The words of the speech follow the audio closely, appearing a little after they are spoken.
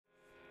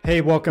Hey,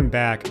 welcome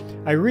back.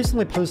 I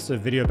recently posted a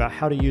video about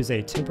how to use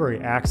a temporary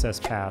access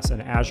pass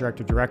in Azure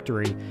Active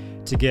Directory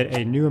to get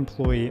a new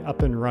employee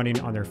up and running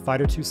on their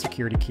FIDO2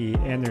 security key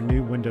and their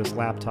new Windows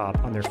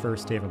laptop on their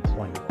first day of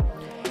employment.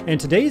 In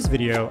today's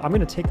video, I'm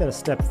going to take that a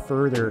step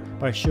further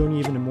by showing you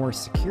even a more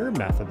secure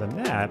method than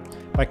that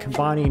by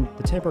combining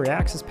the temporary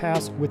access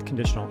pass with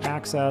conditional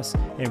access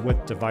and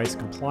with device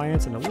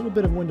compliance and a little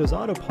bit of Windows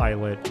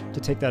Autopilot to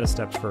take that a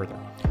step further.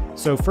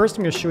 So first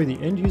I'm going to show you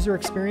the end user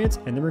experience,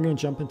 and then we're going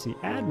to jump into the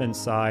admin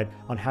side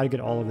on how to get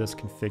all of this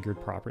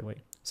configured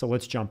properly. So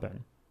let's jump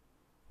in.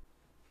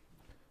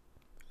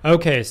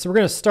 Okay, so we're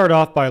going to start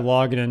off by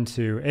logging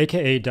into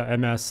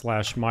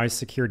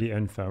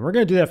aka.ms/MySecurityInfo. We're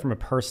going to do that from a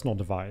personal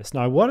device.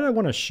 Now, what I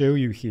want to show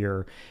you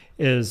here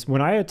is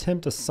when I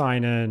attempt to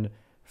sign in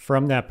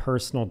from that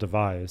personal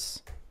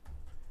device,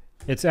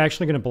 it's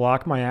actually going to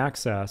block my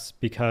access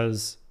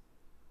because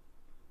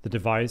the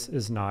device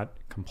is not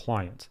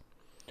compliant.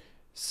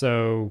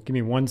 So give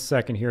me 1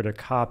 second here to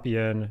copy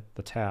in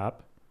the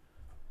tap.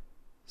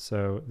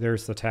 So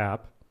there's the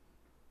tap.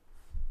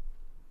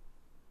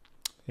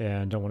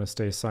 And don't want to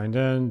stay signed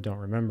in, don't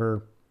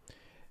remember.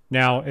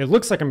 Now it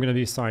looks like I'm going to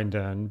be signed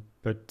in,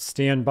 but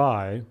stand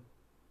by,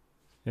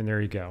 and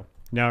there you go.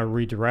 Now it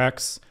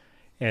redirects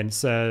and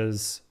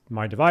says,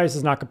 my device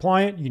is not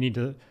compliant. You need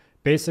to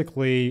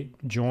basically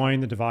join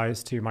the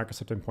device to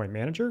Microsoft Endpoint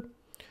Manager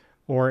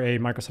or a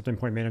Microsoft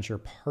Endpoint Manager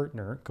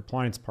partner,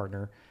 compliance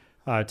partner,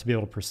 to be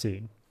able to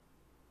proceed.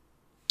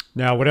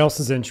 Now, what else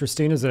is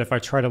interesting is that if I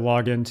try to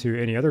log into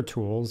any other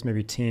tools,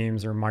 maybe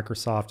Teams or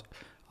Microsoft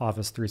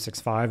Office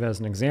 365 as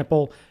an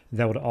example,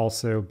 that would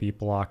also be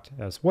blocked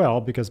as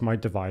well because my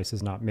device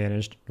is not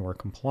managed nor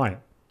compliant.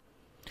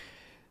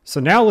 So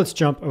now let's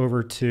jump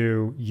over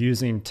to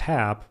using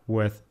TAP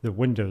with the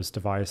Windows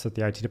device that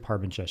the IT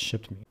department just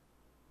shipped me.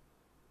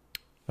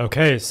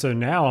 Okay, so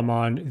now I'm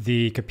on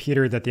the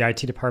computer that the IT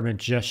department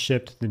just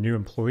shipped the new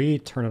employee,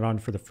 turn it on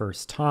for the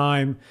first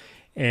time,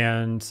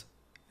 and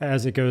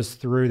as it goes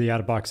through the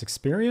out-of-box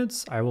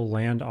experience, I will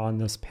land on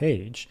this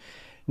page.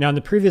 Now, in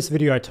the previous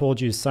video, I told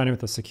you to sign in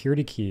with a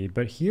security key,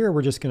 but here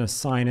we're just going to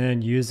sign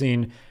in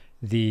using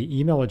the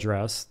email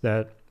address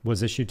that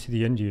was issued to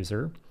the end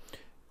user.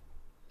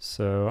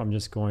 So I'm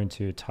just going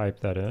to type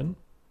that in.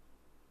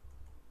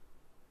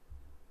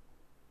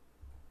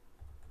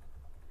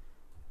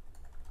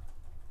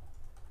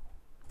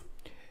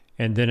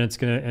 And then it's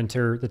going to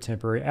enter the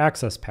temporary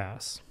access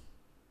pass.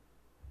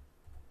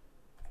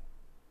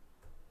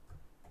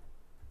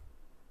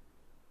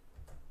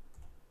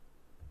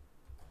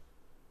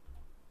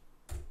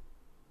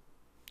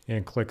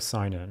 And click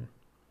sign in.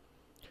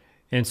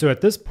 And so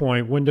at this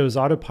point, Windows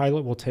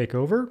Autopilot will take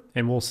over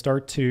and we'll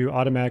start to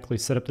automatically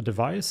set up the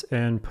device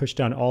and push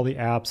down all the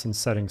apps and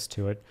settings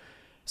to it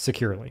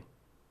securely.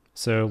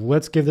 So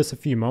let's give this a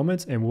few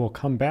moments and we'll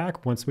come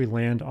back once we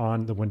land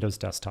on the Windows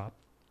desktop.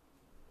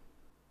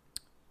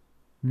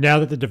 Now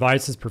that the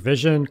device is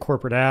provisioned,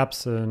 corporate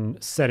apps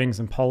and settings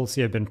and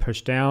policy have been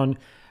pushed down,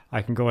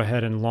 I can go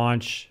ahead and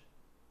launch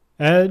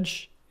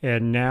Edge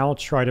and now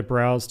try to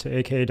browse to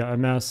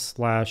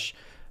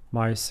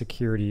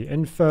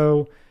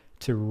aka.ms/MySecurityInfo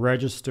to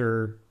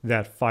register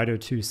that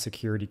FIDO2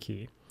 security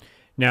key.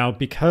 Now,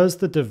 because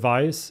the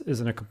device is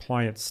in a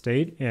compliant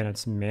state and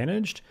it's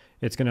managed,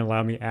 it's going to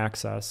allow me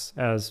access.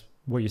 As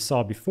what you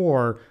saw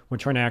before, when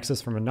trying to access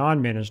from a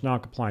non-managed,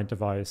 non-compliant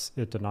device,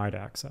 it denied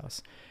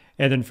access.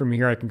 And then from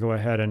here, I can go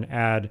ahead and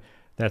add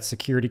that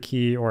security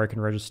key, or I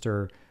can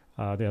register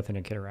the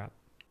Authenticator app.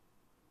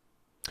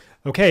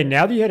 Okay,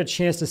 now that you had a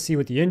chance to see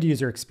what the end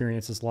user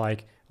experience is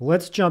like,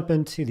 let's jump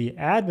into the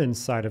admin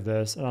side of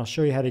this, and I'll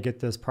show you how to get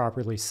this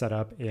properly set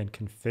up and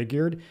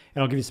configured, and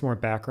I'll give you some more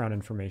background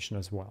information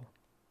as well.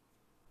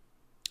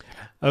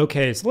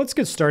 Okay, so let's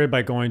get started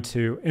by going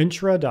to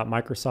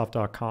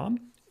intra.microsoft.com,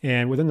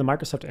 and within the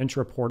Microsoft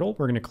Intra portal,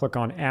 we're going to click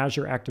on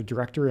Azure Active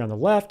Directory on the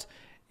left,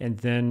 and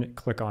then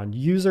click on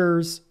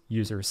Users,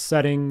 User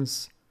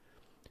Settings.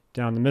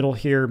 Down the middle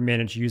here,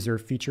 Manage User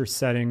Feature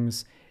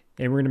Settings,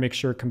 and we're going to make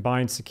sure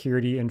Combined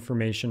Security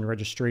Information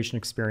Registration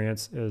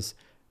Experience is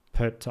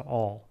put to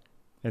all,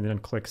 and then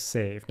click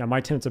Save. Now, my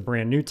tenant's a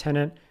brand new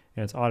tenant,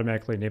 and it's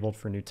automatically enabled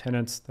for new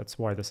tenants. That's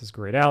why this is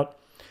grayed out.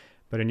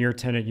 But in your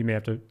tenant, you may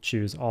have to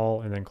choose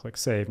all and then click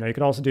Save. Now, you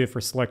could also do it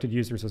for selected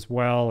users as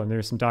well, and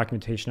there's some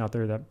documentation out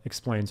there that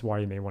explains why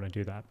you may want to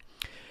do that.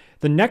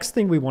 The next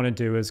thing we want to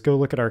do is go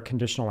look at our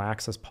conditional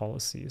access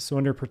policies. So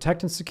under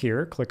Protect and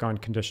Secure, click on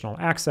Conditional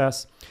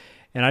Access.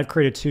 And I've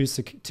created two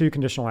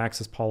conditional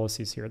access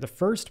policies here. The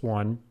first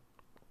one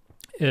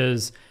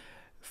is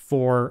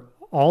for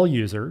all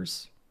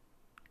users.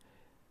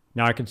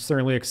 Now I could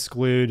certainly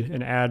exclude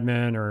an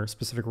admin or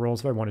specific roles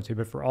if I wanted to,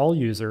 but for all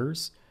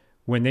users,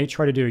 when they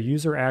try to do a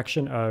user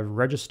action of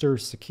register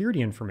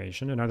security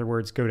information, in other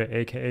words, go to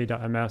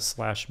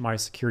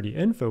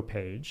aka.ms/MySecurityInfo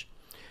page,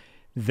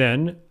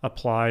 then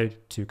apply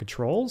two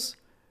controls,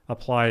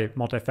 apply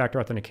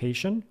multi-factor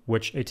authentication,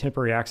 which a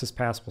temporary access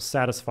pass will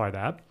satisfy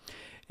that.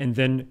 and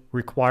then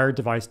require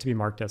device to be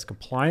marked as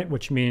compliant,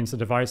 which means the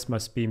device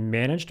must be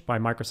managed by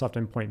Microsoft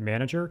Endpoint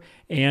Manager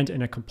and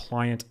in a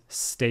compliant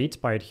state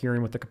by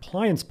adhering with the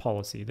compliance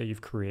policy that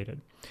you've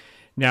created.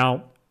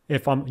 Now,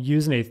 if I'm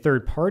using a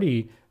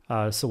third-party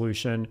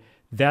solution,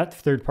 that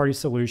third-party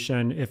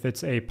solution, if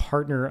it's a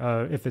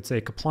partner, if it's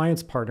a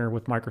compliance partner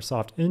with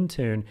Microsoft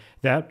Intone,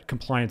 that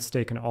compliance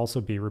state can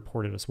also be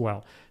reported as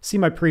well. See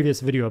my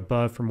previous video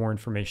above for more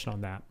information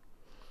on that.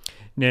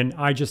 And then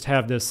I just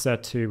have this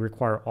set to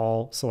require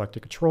all selected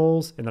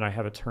controls, and then I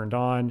have it turned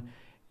on,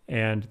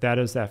 and that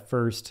is that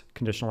first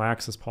conditional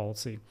access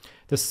policy.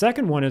 The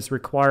second one is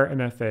require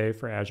MFA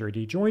for Azure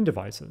AD join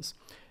devices.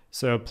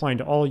 So applying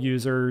to all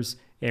users,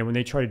 and when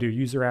they try to do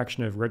user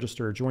action of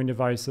register or join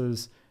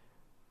devices,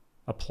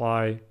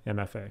 apply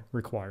MFA,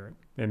 require it,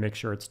 and make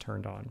sure it's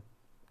turned on.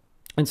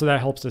 And so that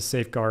helps to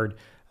safeguard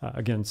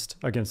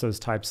against those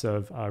types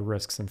of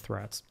risks and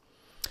threats.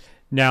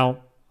 Now,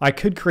 I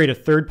could create a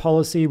third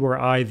policy where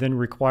I then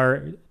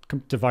require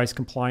device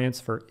compliance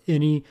for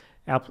any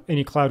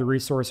cloud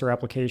resource or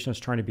application that's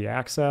trying to be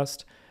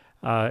accessed.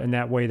 And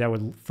that way, that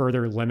would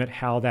further limit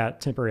how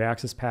that temporary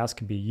access pass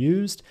can be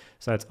used.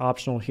 So that's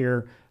optional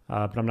here,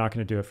 but I'm not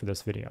going to do it for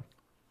this video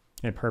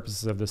and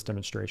purposes of this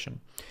demonstration.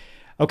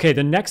 Okay,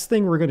 the next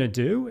thing we're going to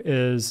do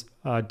is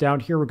down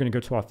here, we're going to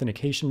go to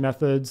authentication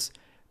methods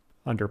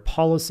under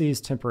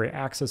policies, temporary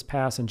access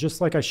pass. And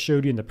just like I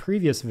showed you in the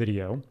previous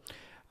video,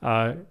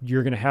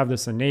 you're going to have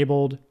this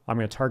enabled. I'm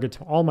going to target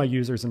to all my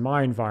users in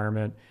my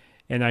environment,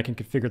 and I can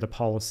configure the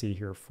policy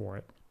here for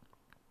it.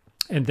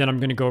 And then I'm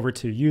going to go over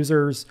to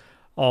users,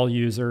 all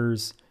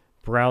users,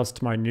 browse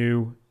to my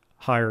new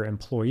hire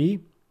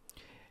employee,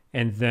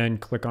 and then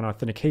click on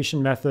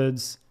authentication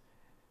methods.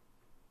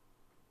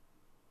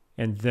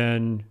 And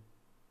then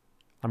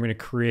I'm going to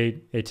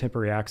create a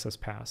temporary access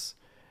pass.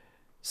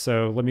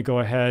 So let me go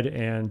ahead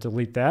and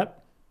delete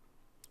that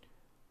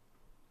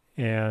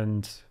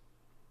and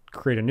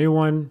create a new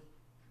one.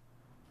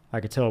 I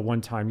could tell it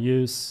one-time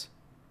use.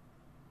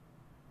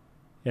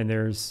 And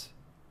there's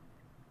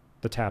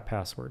the tap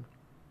password.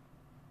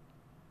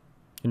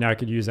 And now I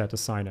could use that to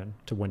sign in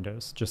to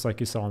Windows, just like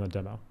you saw in the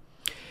demo.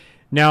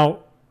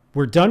 Now,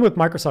 we're done with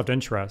Microsoft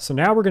Intra. So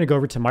now we're going to go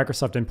over to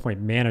Microsoft Endpoint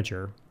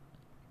Manager.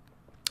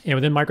 And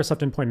within Microsoft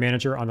Endpoint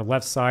Manager, on the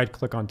left side,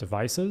 click on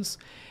Devices.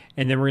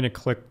 And then we're going to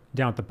click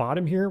down at the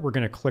bottom here. We're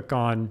going to click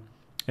on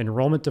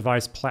Enrollment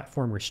Device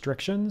Platform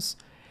Restrictions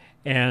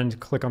and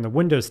click on the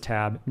Windows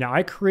tab. Now,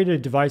 I created a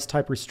device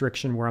type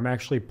restriction where I'm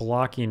actually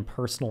blocking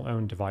personal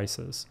owned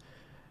devices.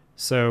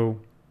 So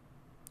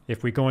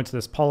if we go into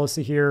this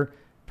policy here,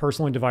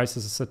 personal owned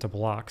devices is set to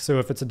block. So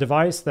if it's a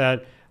device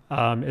that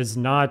is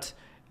not,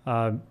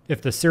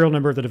 if the serial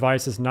number of the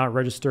device is not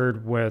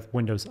registered with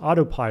Windows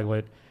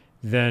Autopilot,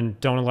 then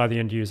don't allow the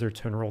end user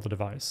to enroll the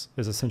device,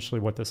 is essentially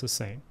what this is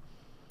saying.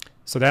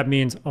 So that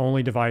means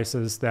only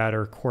devices that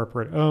are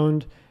corporate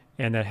owned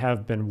and that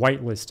have been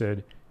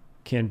whitelisted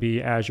can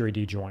be Azure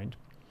AD joined.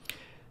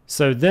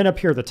 So then up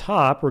here at the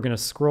top, we're going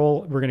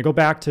to go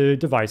back to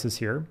devices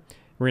here.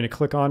 We're going to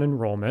click on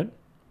enrollment.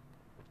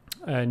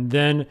 And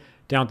then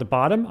down at the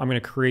bottom, I'm going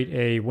to create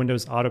a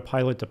Windows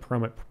Autopilot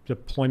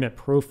deployment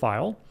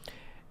profile.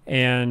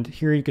 And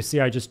here you can see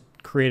I just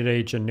created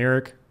a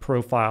generic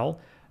profile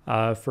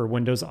for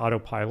Windows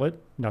Autopilot.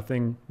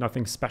 Nothing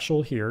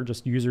special here,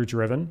 just user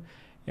driven.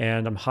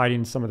 And I'm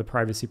hiding some of the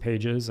privacy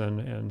pages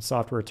and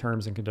software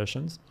terms and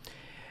conditions.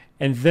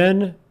 And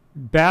then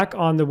back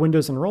on the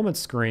Windows enrollment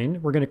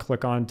screen, we're going to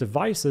click on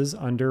Devices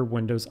under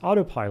Windows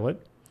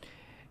Autopilot.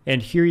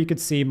 And here you can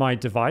see my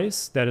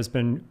device that has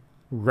been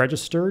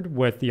registered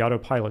with the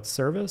Autopilot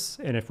service.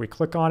 And if we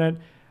click on it,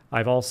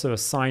 I've also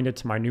assigned it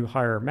to my new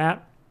hire,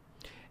 Matt.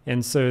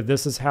 And so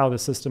this is how the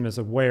system is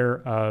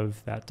aware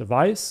of that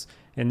device.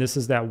 And this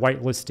is that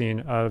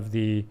whitelisting of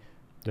the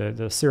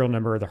serial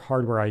number, or the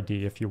hardware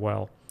ID, if you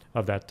will,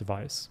 of that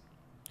device.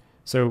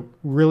 So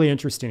really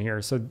interesting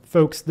here. So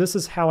folks, this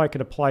is how I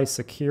could apply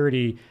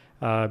security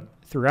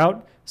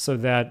throughout, so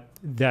that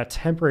that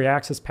temporary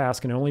access pass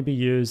can only be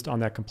used on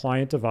that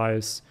compliant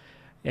device,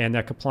 and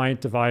that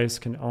compliant device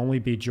can only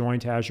be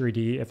joined to Azure AD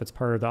if it's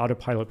part of the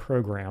Autopilot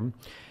program.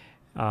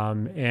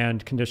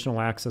 And conditional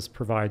access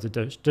provides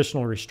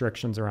additional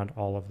restrictions around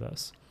all of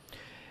this.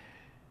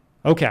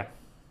 Okay,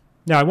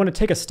 now I want to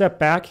take a step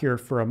back here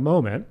for a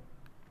moment.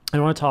 I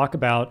want to talk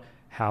about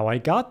how I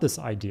got this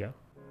idea.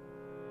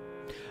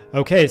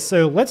 Okay,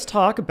 so let's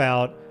talk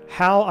about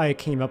how I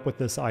came up with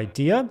this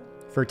idea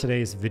for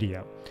today's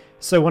video.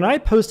 So when I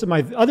posted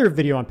my other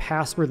video on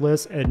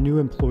passwordless and new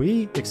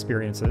employee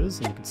experiences,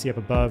 and you can see up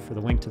above for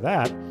the link to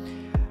that,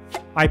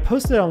 I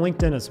posted it on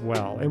LinkedIn as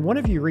well. And one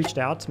of you reached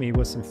out to me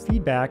with some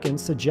feedback and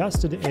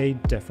suggested a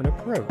different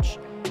approach.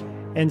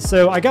 And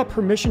so I got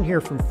permission here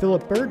from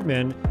Philipp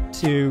Bergman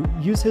to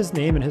use his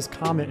name and his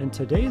comment in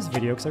today's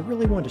video because I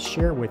really wanted to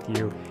share with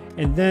you.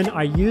 And then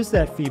I used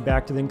that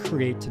feedback to then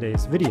create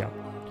today's video.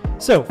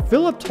 So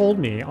Philipp told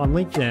me on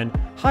LinkedIn,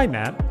 "Hi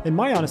Matt, in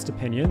my honest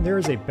opinion, there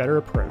is a better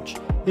approach.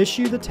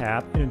 issue the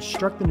tap and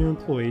instruct the new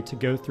employee to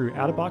go through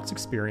out-of-box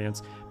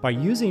experience by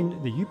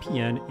using the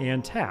UPN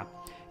and tap.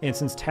 And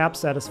since tap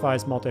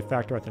satisfies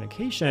multi-factor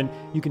authentication,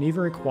 you can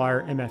even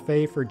require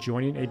MFA for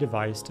joining a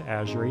device to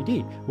Azure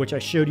AD, which I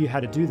showed you how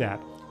to do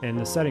that in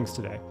the settings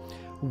today.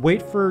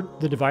 Wait for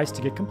the device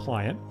to get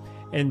compliant,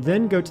 and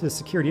then go to the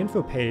security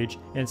info page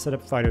and set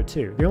up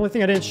FIDO2. The only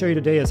thing I didn't show you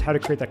today is how to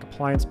create that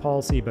compliance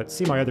policy, but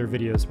see my other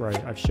videos where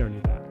I've shown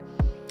you that.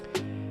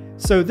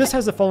 So this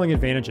has the following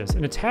advantages.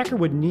 An attacker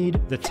would need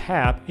the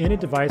tap in a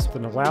device with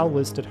an allow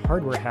listed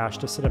hardware hash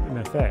to set up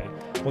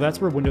MFA. Well,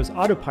 that's where Windows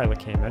Autopilot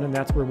came in, and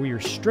that's where we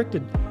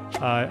restricted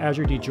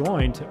Azure AD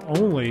join to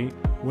only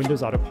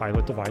Windows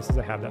Autopilot devices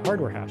that have that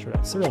hardware hash or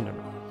that serial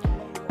number.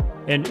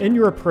 And in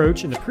your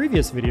approach in the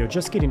previous video,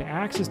 just getting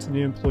access to the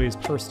new employee's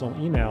personal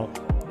email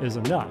is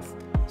enough.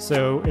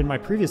 So in my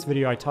previous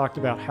video, I talked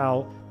about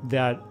how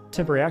that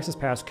temporary access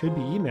pass could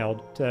be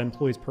emailed to an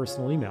employee's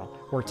personal email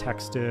or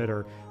texted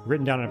or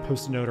written down on a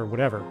post-it note or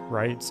whatever,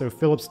 right? So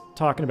Philipp's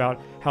talking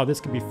about how this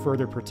can be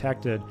further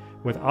protected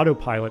with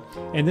Autopilot.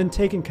 And then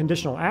taking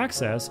conditional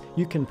access,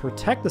 you can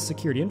protect the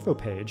security info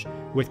page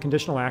with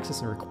conditional access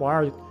and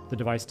require the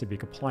device to be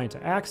compliant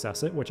to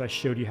access it, which I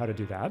showed you how to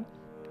do that.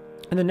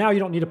 And then now you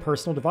don't need a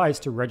personal device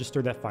to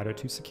register that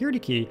FIDO2 security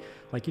key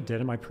like you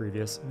did in my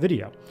previous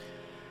video.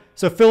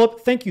 So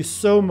Philipp, thank you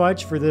so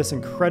much for this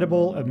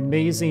incredible,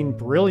 amazing,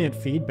 brilliant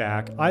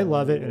feedback. I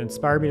love it and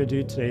inspired me to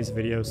do today's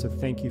video, so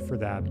thank you for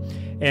that.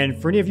 And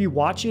for any of you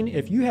watching,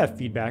 if you have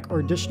feedback or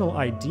additional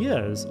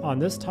ideas on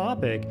this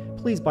topic,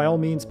 please by all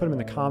means put them in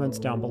the comments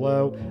down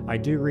below. I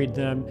do read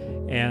them,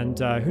 and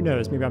who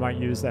knows, maybe I might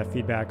use that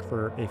feedback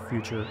for a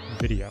future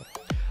video.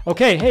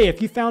 Okay, hey,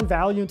 if you found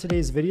value in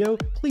today's video,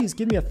 please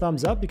give me a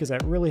thumbs up because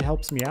that really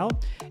helps me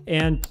out.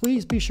 And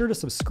please be sure to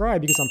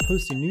subscribe because I'm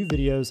posting new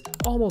videos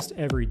almost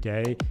every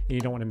day and you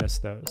don't want to miss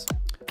those.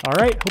 All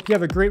right, hope you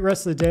have a great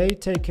rest of the day.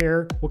 Take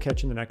care. We'll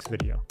catch you in the next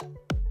video.